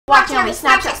watching all these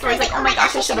Snapchat stories like, oh my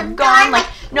gosh, I should have gone. Like,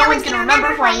 no one's gonna remember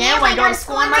who I am when I go to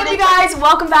school on Monday. Hey guys,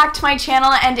 welcome back to my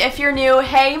channel, and if you're new,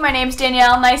 hey, my name's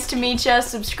Danielle. Nice to meet you.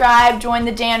 Subscribe, join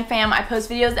the Dan fam. I post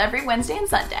videos every Wednesday and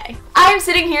Sunday. I'm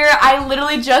sitting here. I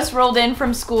literally just rolled in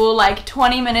from school like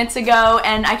 20 minutes ago,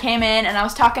 and I came in and I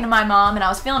was talking to my mom, and I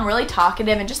was feeling really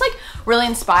talkative and just like really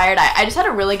inspired. I just had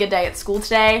a really good day at school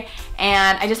today,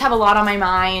 and I just have a lot on my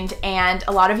mind, and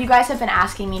a lot of you guys have been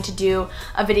asking me to do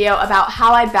a video about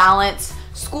how I balance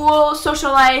school,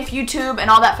 social life, YouTube, and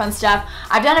all that fun stuff.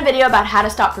 I've done a video about how to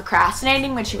stop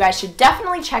procrastinating, which you guys should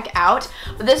definitely check out,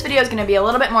 but this video is going to be a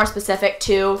little bit more specific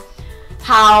to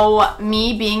how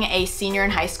me being a senior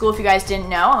in high school, if you guys didn't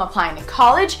know, I'm applying to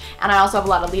college, and I also have a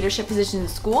lot of leadership positions in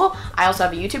school. I also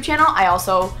have a YouTube channel. I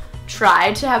also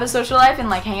tried to have a social life and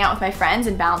like hang out with my friends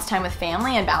and balance time with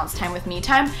family and balance time with me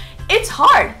time. It's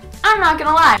hard, I'm not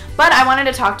gonna lie, but I wanted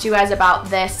to talk to you guys about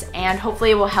this, and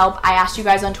hopefully it will help. I asked you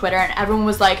guys on Twitter and everyone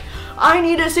was like, I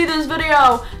need to see this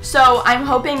video. So I'm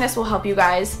hoping this will help you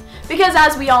guys, because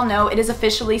as we all know, it is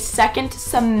officially second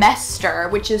semester,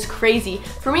 which is crazy.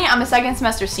 For me, I'm a second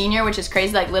semester senior, which is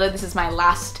crazy. Like literally this is my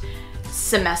last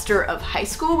semester of high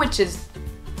school, which is,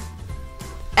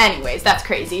 anyways, that's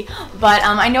crazy. But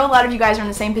I know a lot of you guys are in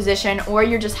the same position, or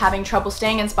you're just having trouble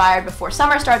staying inspired before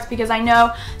summer starts, because I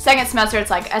know second semester, it's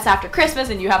after Christmas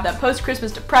and you have that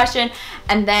post-Christmas depression,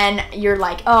 and then you're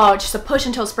like, oh, just a push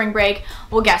until spring break.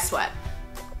 Well, guess what?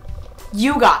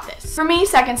 You got this. For me,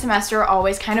 second semester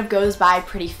always kind of goes by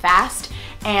pretty fast,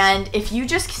 and if you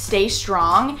just stay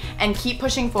strong and keep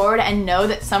pushing forward and know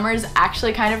that summer is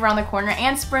actually kind of around the corner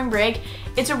and spring break,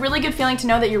 it's a really good feeling to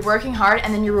know that you're working hard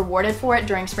and then you're rewarded for it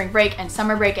during spring break and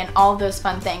summer break and all of those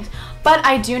fun things. But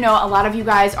I do know a lot of you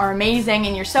guys are amazing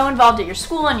and you're so involved at your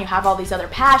school and you have all these other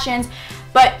passions,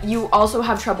 but you also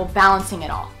have trouble balancing it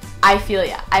all. I feel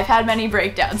ya. I've had many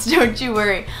breakdowns, don't you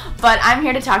worry. But I'm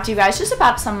here to talk to you guys just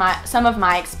about some of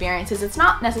my experiences. It's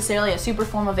not necessarily a super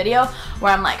formal video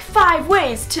where I'm like 5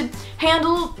 ways to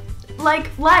handle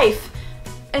like life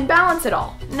and balance it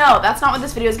all. No, that's not what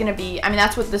this video is going to be. I mean,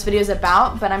 that's what this video is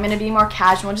about, but I'm going to be more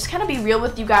casual and just kind of be real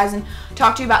with you guys and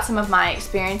talk to you about some of my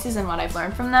experiences and what I've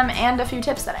learned from them and a few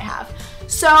tips that I have.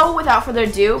 So without further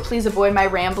ado, please avoid my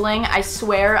rambling. I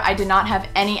swear I did not have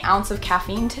any ounce of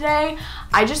caffeine today.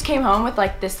 I just came home with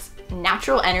like this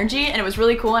natural energy and it was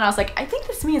really cool, and I was like, I think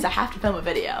this means I have to film a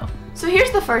video. So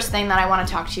here's the first thing that I want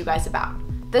to talk to you guys about.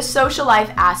 The social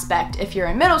life aspect. If you're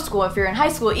in middle school, if you're in high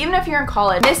school, even if you're in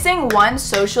college, missing one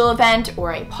social event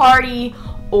or a party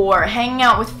or hanging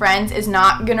out with friends is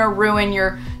not gonna ruin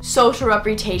your social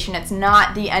reputation. It's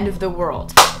not the end of the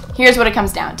world. Here's what it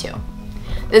comes down to.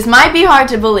 This might be hard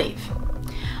to believe,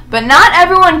 but not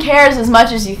everyone cares as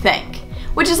much as you think.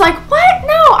 Which is like, what?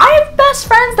 No, I have best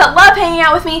friends that love hanging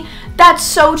out with me. That's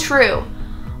so true.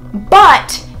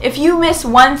 But if you miss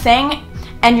one thing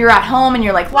and you're at home and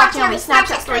you're like watching all these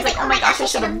Snapchat stories like, oh my gosh, I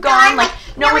should have gone. Like,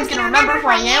 no one's gonna remember who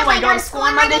I am when I go to school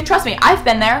on Monday. Trust me, I've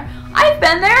been there. I've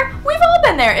been there. We've all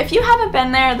been there. If you haven't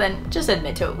been there, then just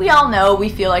admit to it. We all know we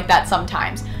feel like that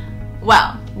sometimes.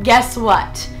 Well, guess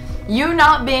what? You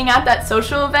not being at that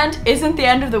social event isn't the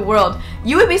end of the world.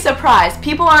 You would be surprised.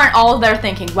 People aren't all there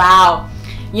thinking, wow,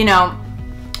 you know,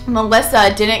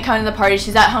 Melissa didn't come to the party.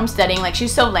 She's at home studying. Like,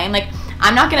 she's so lame. Like,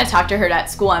 I'm not going to talk to her at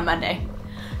school on Monday.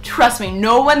 Trust me,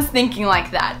 no one's thinking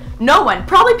like that. No one.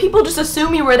 Probably people just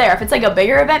assume you were there. If it's like a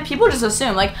bigger event, people just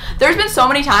assume. Like, there's been so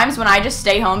many times when I just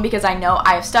stay home because I know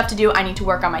I have stuff to do. I need to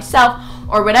work on myself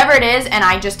or whatever it is, and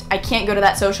I can't go to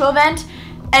that social event.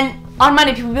 And on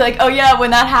Monday, people will be like, oh yeah, when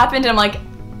that happened, and I'm like,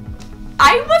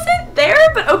 I wasn't there,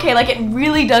 but okay, like, it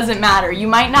really doesn't matter. You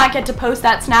might not get to post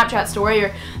that Snapchat story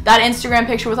or that Instagram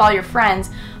picture with all your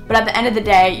friends, but at the end of the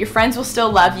day, your friends will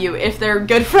still love you if they're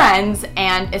good friends,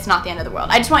 and it's not the end of the world.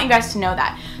 I just want you guys to know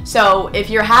that. So if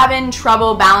you're having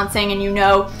trouble balancing and you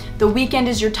know the weekend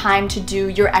is your time to do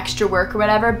your extra work or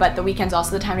whatever, but the weekend's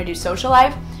also the time to do social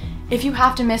life, if you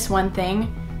have to miss one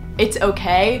thing, it's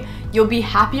okay. You'll be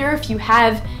happier if you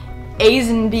have A's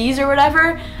and B's or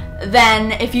whatever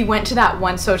than if you went to that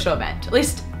one social event. At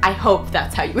least I hope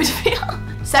that's how you would feel.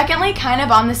 Secondly, kind of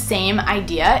on the same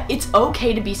idea, it's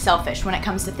okay to be selfish when it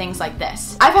comes to things like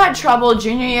this. I've had trouble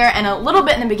junior year and a little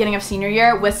bit in the beginning of senior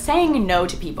year with saying no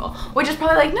to people, which is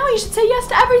probably like, no, you should say yes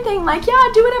to everything. Like,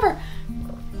 yeah, do whatever.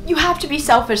 You have to be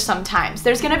selfish sometimes.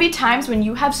 There's gonna be times when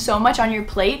you have so much on your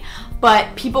plate,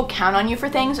 but people count on you for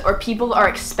things, or people are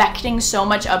expecting so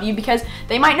much of you because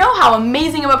they might know how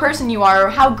amazing of a person you are or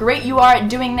how great you are at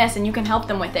doing this, and you can help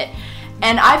them with it.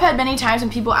 And I've had many times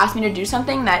when people ask me to do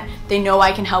something that they know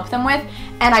I can help them with,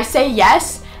 and I say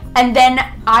yes, and then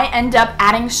I end up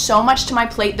adding so much to my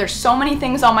plate. There's so many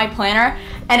things on my planner,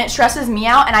 and it stresses me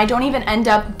out, and I don't even end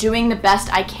up doing the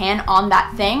best I can on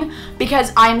that thing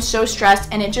because I'm so stressed,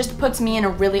 and it just puts me in a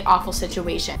really awful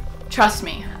situation. Trust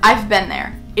me, I've been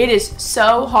there. It is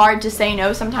so hard to say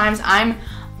no sometimes. I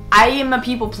am a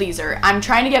people pleaser. I'm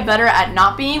trying to get better at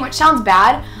not being, which sounds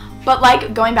bad, but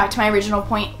like going back to my original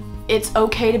point, it's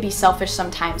okay to be selfish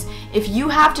sometimes. If you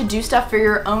have to do stuff for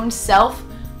your own self,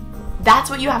 that's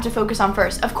what you have to focus on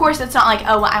first. Of course, it's not like,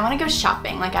 oh, well, I want to go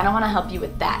shopping. Like, I don't want to help you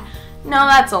with that. No,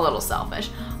 that's a little selfish.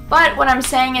 But what I'm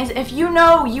saying is, if you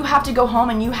know you have to go home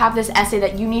and you have this essay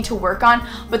that you need to work on,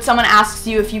 but someone asks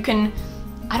you if you can,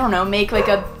 I don't know,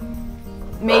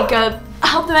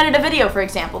 help them edit a video, for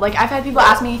example. Like, I've had people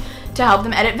ask me to help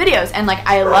them edit videos, and like,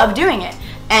 I love doing it.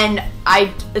 And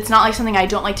it's not like something I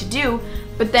don't like to do,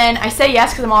 but then I say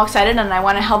yes because I'm all excited and I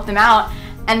want to help them out.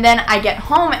 And then I get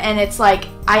home and it's like,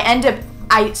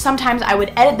 sometimes I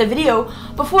would edit the video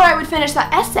before I would finish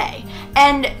that essay.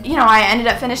 And, you know, I ended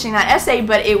up finishing that essay,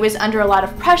 but it was under a lot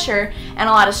of pressure and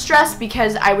a lot of stress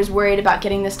because I was worried about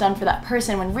getting this done for that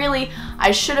person, when really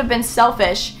I should have been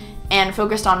selfish and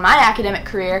focused on my academic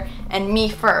career and me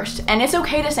first. And it's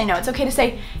okay to say no. It's okay to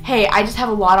say, hey, I just have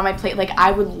a lot on my plate. Like,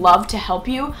 I would love to help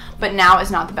you, but now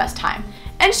is not the best time.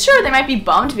 And sure, they might be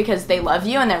bummed because they love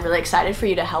you and they're really excited for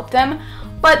you to help them,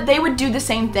 but they would do the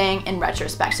same thing in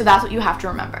retrospect. So that's what you have to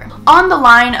remember. On the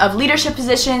line of leadership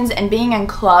positions and being in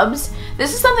clubs,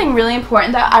 this is something really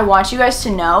important that I want you guys to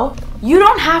know. You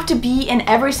don't have to be in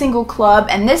every single club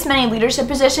and this many leadership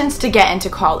positions to get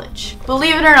into college.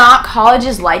 Believe it or not, college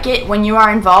is like it when you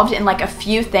are involved in like a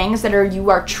few things that you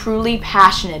are truly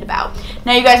passionate about.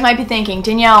 Now you guys might be thinking,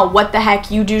 Danielle, what the heck,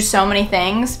 you do so many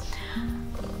things.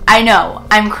 I know,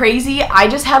 I'm crazy. I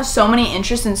just have so many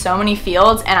interests in so many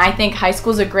fields, and I think high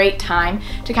school is a great time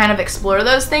to kind of explore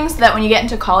those things so that when you get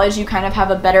into college, you kind of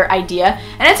have a better idea.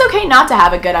 And it's okay not to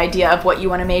have a good idea of what you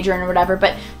want to major in or whatever,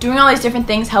 but doing all these different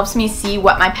things helps me see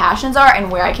what my passions are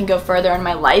and where I can go further in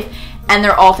my life. And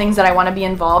they're all things that I want to be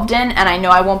involved in, and I know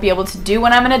I won't be able to do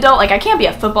when I'm an adult. Like, I can't be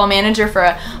a football manager for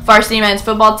a varsity men's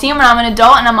football team when I'm an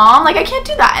adult and a mom. Like, I can't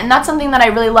do that, and that's something that I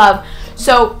really love.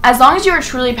 So as long as you are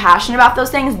truly passionate about those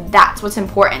things, that's what's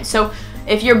important. So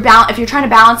if you're trying to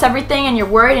balance everything and you're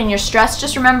worried and you're stressed,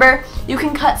 just remember you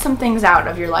can cut some things out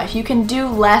of your life. You can do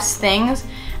less things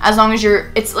as long as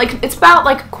it's about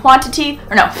like quantity,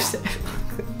 or no.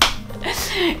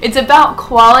 It's about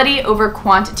quality over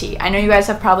quantity. I know you guys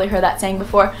have probably heard that saying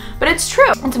before, but it's true.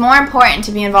 It's more important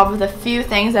to be involved with a few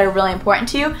things that are really important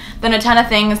to you than a ton of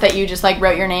things that you just like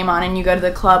wrote your name on and you go to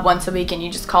the club once a week and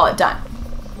you just call it done.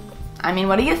 I mean,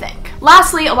 what do you think?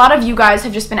 Lastly, a lot of you guys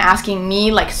have just been asking me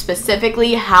like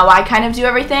specifically how I kind of do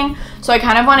everything. So I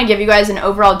kind of want to give you guys an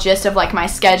overall gist of like my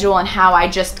schedule and how I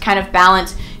just kind of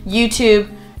balance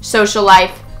YouTube, social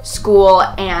life, school,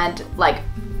 and like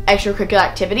extracurricular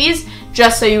activities,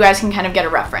 just so you guys can kind of get a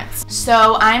reference.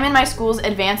 So I'm in my school's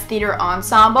advanced theater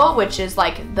ensemble, which is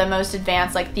like the most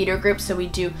advanced like theater group. So we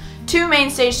do 2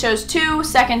 main stage shows, 2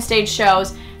 second stage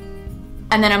shows,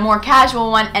 and then a more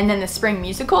casual one, and then the spring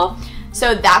musical.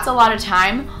 So that's a lot of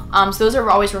time. So those are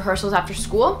always rehearsals after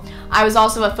school. I was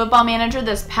also a football manager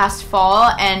this past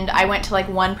fall, and I went to like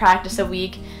 1 practice a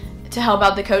week to help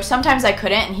out the coach. Sometimes I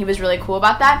couldn't, and he was really cool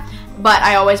about that, but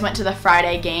I always went to the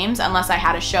Friday games unless I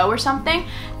had a show or something,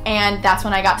 and that's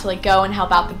when I got to like go and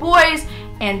help out the boys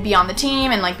and be on the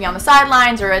team and like be on the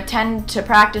sidelines or attend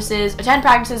practices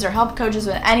or help coaches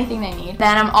with anything they need.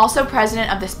 Then I'm also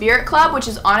president of the Spirit Club, which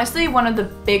is honestly one of the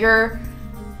bigger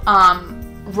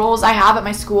roles I have at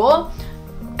my school.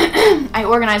 I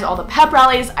organize all the pep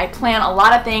rallies, I plan a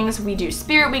lot of things. We do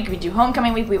Spirit Week, we do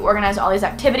Homecoming Week, we organize all these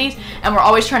activities, and we're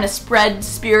always trying to spread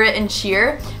spirit and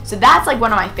cheer. So that's like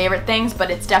one of my favorite things,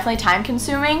 but it's definitely time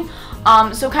consuming.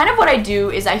 So kind of what I do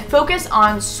is I focus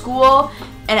on school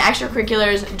and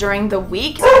extracurriculars during the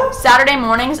week. Saturday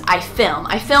mornings I film,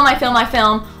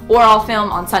 or I'll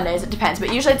film on Sundays, it depends,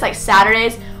 but usually it's like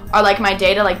Saturdays are like my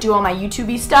day to like do all my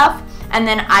YouTube-y stuff, and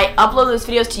then I upload those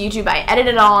videos to YouTube. I edit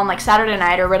it all on like Saturday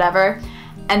night or whatever,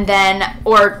 and then,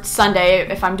 or Sunday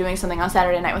if I'm doing something on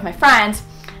Saturday night with my friends,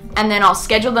 and then I'll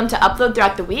schedule them to upload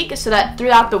throughout the week, so that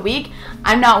throughout the week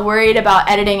I'm not worried about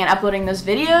editing and uploading those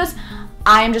videos.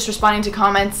 I'm just responding to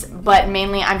comments, but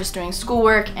mainly I'm just doing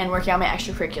schoolwork and working on my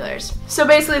extracurriculars. So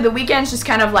basically the weekend's just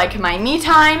kind of like my me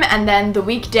time, and then the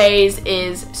weekdays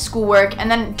is schoolwork.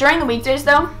 And then during the weekdays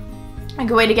though, a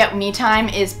good way to get me time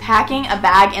is packing a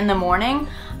bag in the morning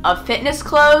of fitness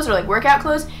clothes or like workout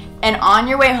clothes and on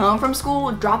your way home from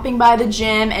school, dropping by the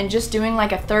gym and just doing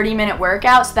like a 30-minute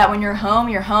workout so that when you're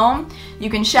home, you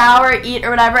can shower, eat,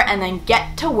 or whatever, and then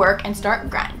get to work and start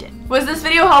grinding. Was this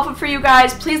video helpful for you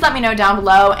guys? Please let me know down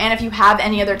below, and if you have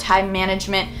any other time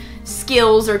management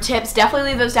skills or tips, definitely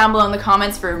leave those down below in the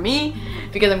comments for me,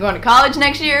 because I'm going to college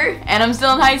next year and I'm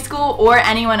still in high school, or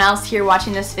anyone else here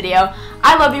watching this video.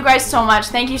 I love you guys so much.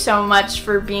 Thank you so much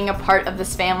for being a part of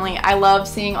this family. I love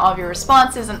seeing all of your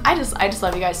responses, and I just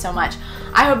love you guys so much.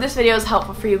 I hope this video is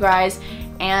helpful for you guys,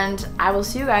 and I will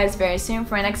see you guys very soon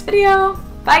for my next video.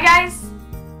 Bye guys!